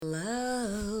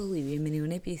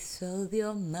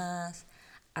episodio más.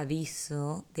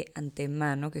 Aviso de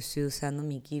antemano que estoy usando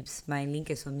mi Keep Smiling,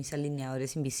 que son mis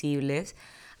alineadores invisibles.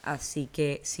 Así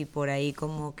que si por ahí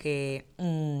como que,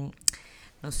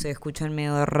 no sé, escuchan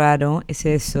medio raro, es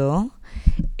eso.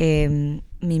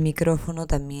 Mi micrófono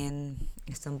también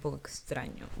está un poco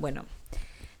extraño. Bueno,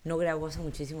 no grabo hace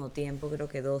muchísimo tiempo, creo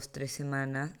que 2, 3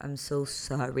 semanas. I'm so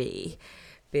sorry.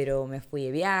 Pero me fui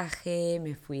de viaje,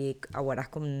 me fui a Huaraz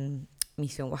con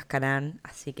Misión Huascarán,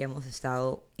 así que hemos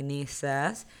estado en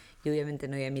esas. Y obviamente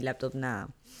no había mi laptop nada.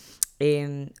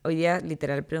 Hoy día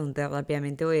literal pregunté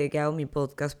rápidamente, oye, ¿qué hago mi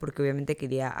podcast? Porque obviamente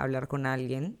quería hablar con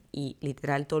alguien y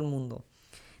literal todo el mundo.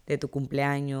 De tu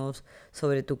cumpleaños,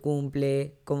 sobre tu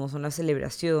cumple, cómo son las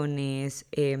celebraciones,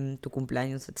 tu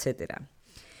cumpleaños, etcétera.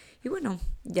 Y bueno,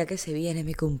 ya que se viene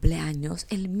mi cumpleaños,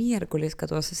 el miércoles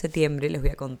 14 de septiembre les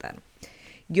voy a contar.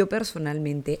 Yo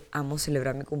personalmente amo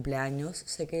celebrar mi cumpleaños.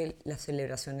 Sé que las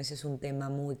celebraciones es un tema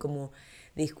muy como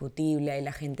discutible. Hay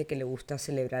la gente que le gusta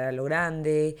celebrar a lo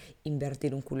grande,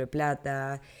 invertir un culo de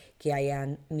plata, que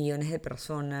hayan millones de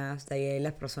personas. De ahí hay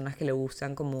las personas que le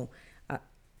gustan como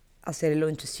hacer el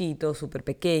lonchecito súper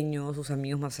pequeño, sus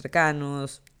amigos más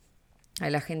cercanos.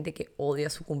 Hay la gente que odia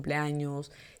su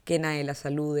cumpleaños, que nadie la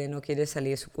salude, no quiere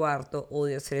salir de su cuarto,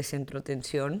 odia ser el centro de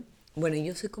atención. Bueno,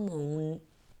 yo soy como,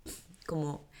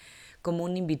 como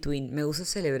un in-between. Me gusta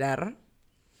celebrar.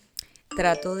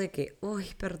 Trato de que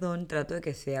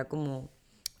sea como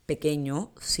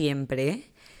pequeño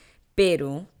siempre,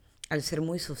 pero al ser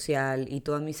muy social y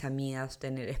todas mis amigas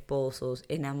tener esposos,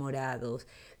 enamorados,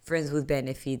 friends with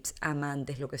benefits,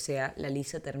 amantes, lo que sea, la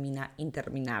lista termina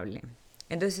interminable.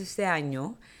 Entonces este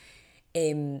año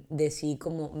decidí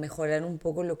como mejorar un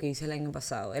poco lo que hice el año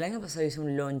pasado. El año pasado hice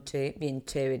un lonche bien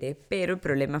chévere, pero el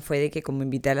problema fue de que como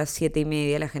invité a las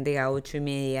 7:30, la gente llegaba a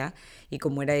 8:30 y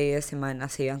como era día de semana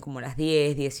se iban como a las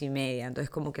 10, 10:30. Entonces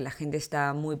como que la gente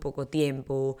estaba muy poco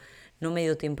tiempo, no me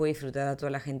dio tiempo de disfrutar a toda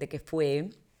la gente que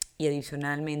fue y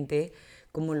adicionalmente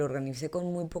como lo organicé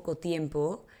con muy poco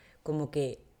tiempo, como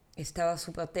que estaba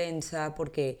súper tensa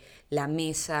porque la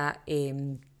mesa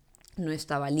no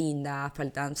estaba linda,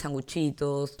 faltaban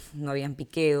sanguchitos, no habían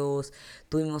piqueos,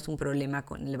 tuvimos un problema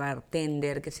con el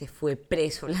bartender que se fue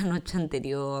preso la noche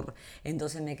anterior,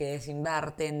 entonces me quedé sin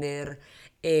bartender.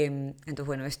 Entonces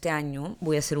bueno, este año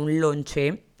voy a hacer un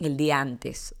lonche el día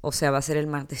antes, o sea, va a ser el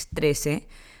martes 13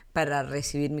 para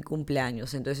recibir mi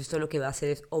cumpleaños. Entonces esto lo que va a hacer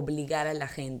es obligar a la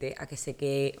gente a que se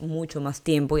quede mucho más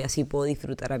tiempo y así puedo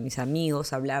disfrutar a mis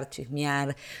amigos, hablar,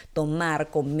 chismear, tomar,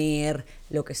 comer,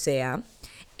 lo que sea.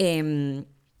 Eh,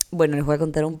 bueno, les voy a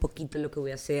contar un poquito lo que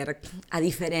voy a hacer. A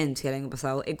diferencia del año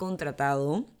pasado, he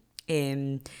contratado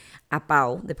a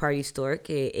Pau de Party Store,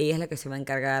 que ella es la que se va a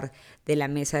encargar de la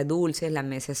mesa de dulces, la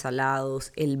mesa de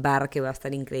salados, el bar que va a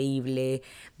estar increíble.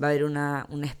 Va a haber una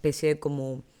especie de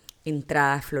como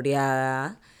entrada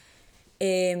floreada.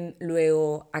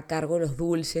 Luego a cargo los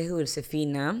dulces, dulce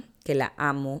fina, que la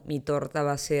amo. Mi torta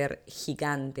va a ser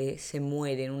gigante, se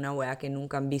muere en una hueá que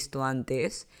nunca han visto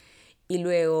antes. Y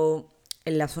luego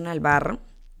en la zona del bar,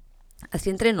 así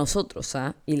entre nosotros,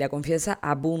 ¿ah? Y la confianza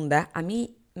abunda. A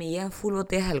mí me llegan full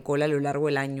botellas de alcohol a lo largo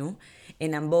del año,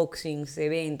 en unboxings,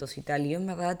 eventos y tal. Y yo en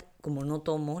verdad, como no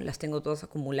tomo, las tengo todas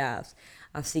acumuladas.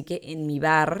 Así que en mi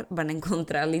bar van a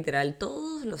encontrar literal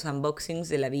todos los unboxings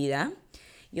de la vida.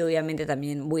 Y obviamente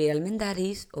también voy al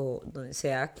Mendaris o donde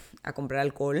sea a comprar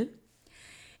alcohol.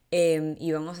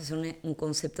 Y vamos a hacer un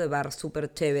concepto de bar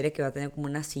súper chévere que va a tener como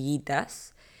unas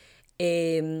sillitas.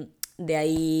 De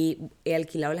ahí he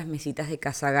alquilado las mesitas de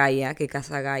Casa Gaia, que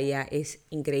Casa Gaia es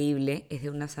increíble, es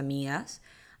de unas amigas,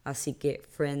 así que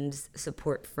friends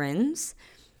support friends.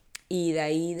 Y de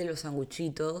ahí de los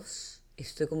sanguchitos,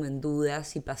 estoy como en duda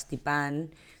si pastipán,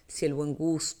 si el buen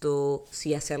gusto,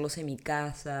 si hacerlos en mi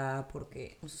casa,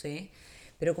 porque no sé.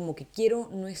 Pero como que quiero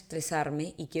no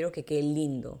estresarme y quiero que quede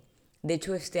lindo. De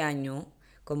hecho, este año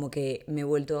como que me he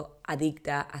vuelto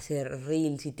adicta a hacer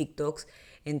reels y TikToks.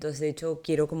 Entonces, de hecho,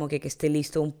 quiero como que esté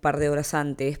listo un par de horas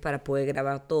antes para poder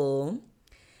grabar todo.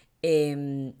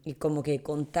 Y como que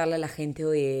contarle a la gente,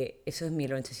 oye, eso es mi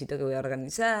lonchecito que voy a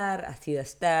organizar, así va a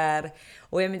estar.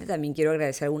 Obviamente también quiero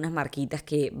agradecer a algunas marquitas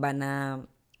que van a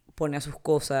poner sus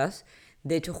cosas.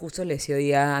 De hecho, justo les decía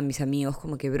hoy a mis amigos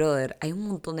como que, brother, hay un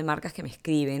montón de marcas que me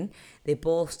escriben de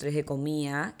postres, de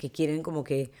comida, que quieren como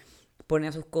que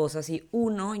poner sus cosas. Y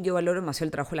uno, yo valoro demasiado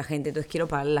el trabajo de la gente, entonces quiero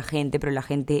pagarle a la gente, pero la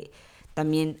gente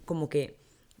también como que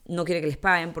no quiere que les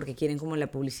paguen porque quieren como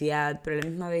la publicidad, pero a la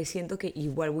misma vez siento que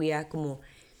igual voy a como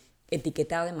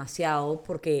etiquetar demasiado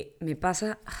porque me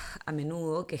pasa a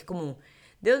menudo que es como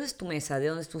 ¿de dónde es tu mesa? ¿De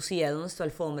dónde es tu silla? ¿De dónde es tu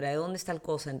alfombra? ¿De dónde está tal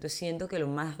cosa? Entonces siento que lo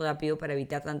más rápido para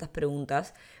evitar tantas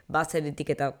preguntas va a ser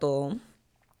etiquetar todo.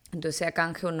 Entonces, sea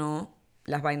canje o no,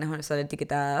 las vainas van a estar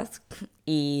etiquetadas.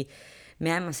 Y me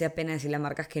da demasiada pena decirle a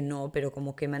marcas que no, pero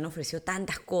como que me han ofrecido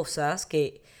tantas cosas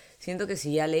que siento que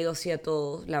si ya le digo sí a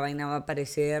todos, la vaina va a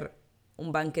parecer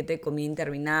un banquete de comida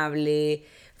interminable,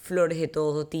 flores de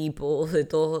todo tipo, de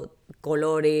todos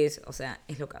colores, o sea,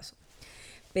 es lo caso.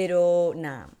 Pero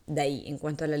nada, de ahí, en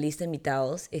cuanto a la lista de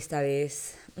invitados, esta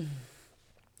vez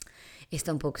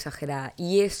está un poco exagerada.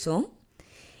 Y eso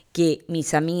que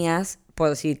mis amigas, por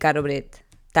decir Caro Brett,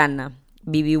 Tana,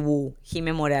 Bibi Wu,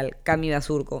 Jime Moral, Cami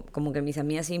Basurco, como que mis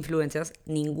amigas influencers,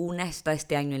 ninguna está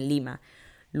este año en Lima.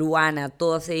 Luana,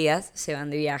 todas ellas se van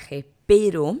de viaje,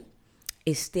 pero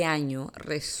este año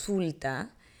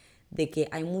resulta de que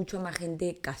hay mucha más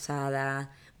gente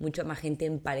casada, mucha más gente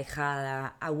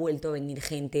emparejada, ha vuelto a venir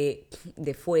gente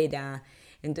de fuera.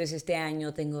 Entonces este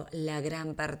año tengo la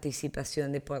gran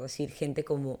participación de, por decir, gente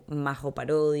como Majo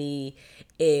Parodi,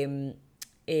 no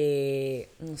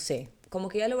sé, como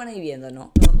que ya lo van a ir viendo,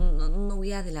 ¿no? No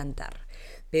voy a adelantar,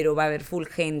 pero va a haber full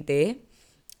gente.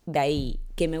 De ahí,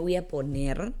 ¿qué me voy a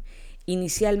poner?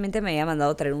 Inicialmente me había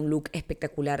mandado traer un look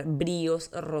espectacular, brillos,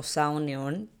 rosado,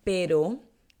 neón, pero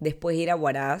después de ir a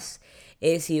Huaraz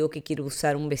he decidido que quiero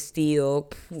usar un vestido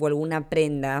o alguna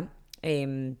prenda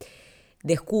de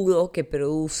escudo que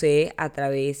produce a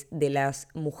través de las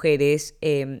mujeres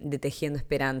de Tejiendo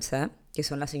Esperanza, que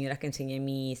son las señoras que enseñé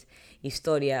mis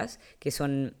historias, que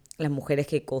son las mujeres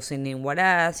que cosen en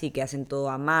Huaraz y que hacen todo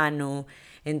a mano.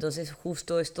 Entonces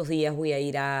justo estos días voy a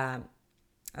ir a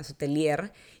su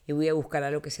atelier y voy a buscar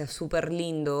algo que sea súper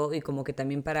lindo y como que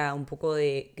también para un poco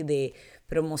de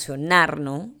promocionar,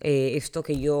 ¿no? Esto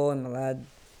que yo en verdad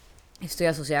estoy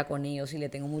asociada con ellos y le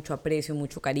tengo mucho aprecio,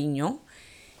 mucho cariño.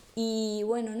 Y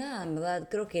bueno, nada, en verdad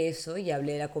creo que eso, ya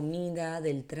hablé de la comida,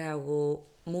 del trago,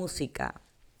 música.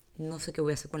 No sé qué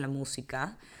voy a hacer con la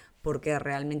música porque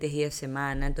realmente es día de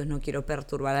semana, entonces no quiero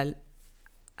perturbar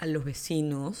a los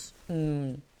vecinos.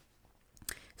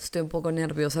 Estoy un poco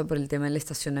nerviosa por el tema del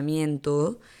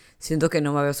estacionamiento. Siento que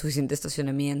no va a haber suficiente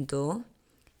estacionamiento.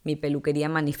 Mi peluquería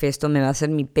manifiesto me va a hacer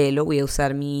mi pelo. Voy a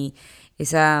usar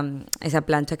esa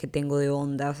plancha que tengo de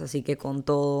ondas. Así que con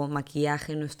todo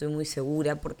maquillaje no estoy muy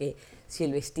segura. Porque si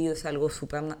el vestido es algo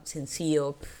súper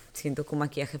sencillo, siento que un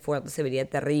maquillaje fuerte se vería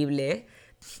terrible.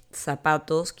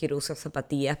 Zapatos, quiero usar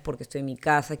zapatillas porque estoy en mi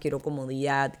casa. Quiero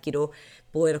comodidad. Quiero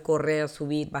poder correr,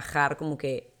 subir, bajar. Como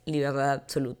que libertad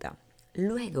absoluta.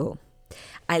 Luego,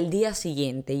 al día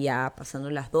siguiente, ya pasando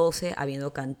las 12,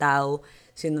 habiendo cantado,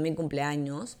 siendo mi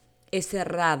cumpleaños, he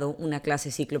cerrado una clase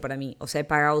ciclo para mí. O sea, he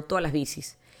pagado todas las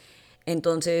bicis.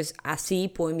 Entonces, así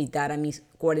puedo invitar a mis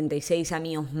 46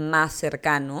 amigos más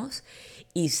cercanos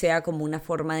y sea como una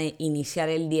forma de iniciar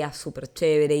el día súper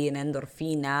chévere, llena de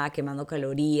endorfina, quemando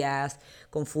calorías,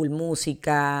 con full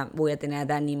música. Voy a tener a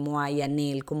Dani, Moa y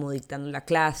Anel como dictando la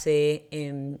clase.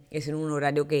 Es en un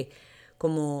horario que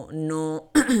como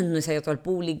no, no es abierto al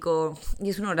público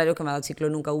y es un horario que el ciclo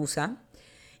nunca usa.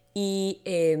 Y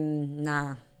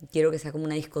nada, quiero que sea como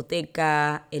una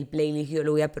discoteca, el playlist yo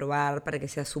lo voy a probar para que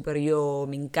sea súper yo,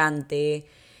 me encante.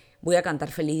 Voy a cantar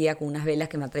Feliz Día con unas velas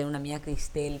que me trae una amiga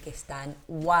Cristel que están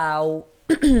wow.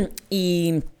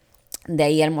 Y de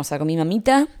ahí almorzar con mi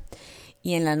mamita.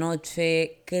 Y en la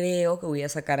noche creo que voy a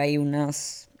sacar ahí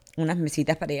unas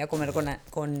mesitas para ir a comer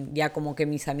con ya como que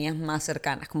mis amigas más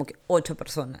cercanas, como que 8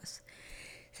 personas.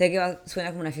 Sé que suena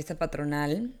como una fiesta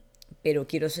patronal, pero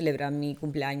quiero celebrar mi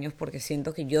cumpleaños porque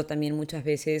siento que yo también muchas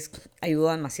veces ayudo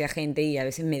a demasiada gente y a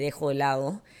veces me dejo de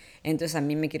lado. Entonces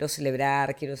también me quiero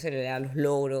celebrar los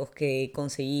logros que he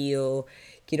conseguido,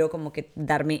 quiero como que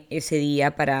darme ese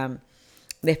día para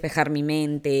despejar mi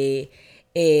mente.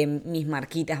 Mis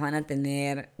marquitas van a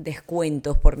tener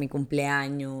descuentos por mi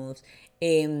cumpleaños,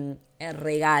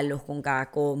 regalos con cada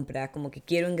compra, como que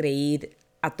quiero engreír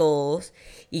a todos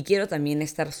y quiero también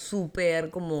estar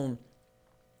súper como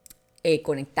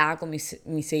conectada con mis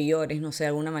seguidores, no sé, de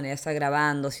alguna manera estar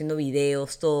grabando, haciendo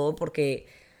videos, todo, porque,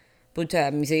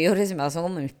 pucha, mis seguidores en verdad son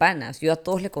como mis panas, yo a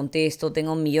todos les contesto,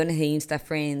 tengo millones de Insta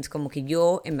friends, como que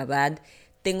yo en verdad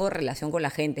tengo relación con la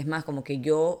gente, es más, como que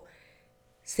yo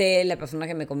sé la persona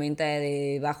que me comenta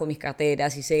debajo de mis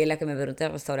carteras y sé la que me pregunta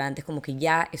en restaurantes, como que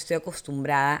ya estoy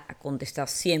acostumbrada a contestar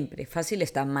siempre. Fácil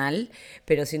está mal,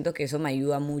 pero siento que eso me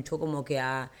ayuda mucho como que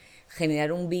a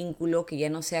generar un vínculo que ya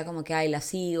no sea como que, ay, la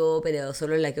sigo, pero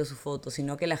solo likeo su foto,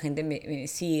 sino que la gente me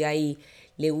siga y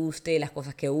le guste las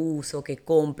cosas que uso, que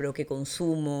compro, que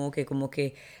consumo, que como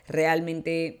que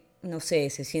realmente, no sé,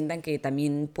 se sientan que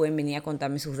también pueden venir a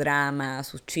contarme sus dramas,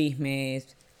 sus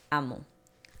chismes. Amo.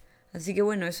 Así que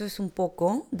bueno, eso es un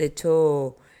poco. De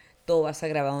hecho, todo va a estar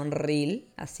grabado en Reel,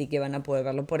 así que van a poder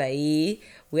verlo por ahí.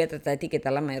 Voy a tratar de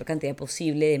etiquetar la mayor cantidad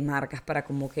posible de marcas para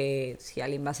como que si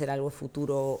alguien va a hacer algo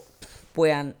futuro,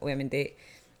 puedan obviamente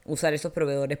usar esos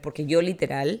proveedores, porque yo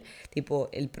literal, tipo,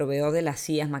 el proveedor de las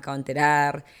sillas me acabo de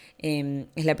enterar,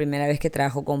 es la primera vez que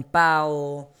trabajo con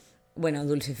Pau, bueno,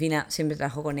 Dulcefina siempre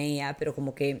trabajo con ella, pero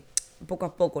como que poco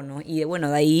a poco, ¿no? Y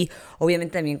bueno, de ahí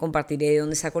obviamente también compartiré de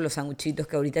dónde saco los sanguchitos,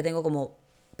 que ahorita tengo como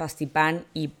pastipán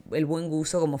y el buen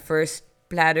gusto como first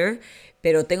platter,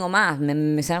 pero tengo más,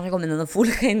 me están recomendando full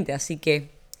gente, así que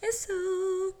eso.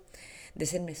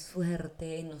 Deseenme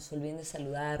suerte, no se olviden de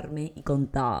saludarme y con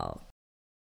todo.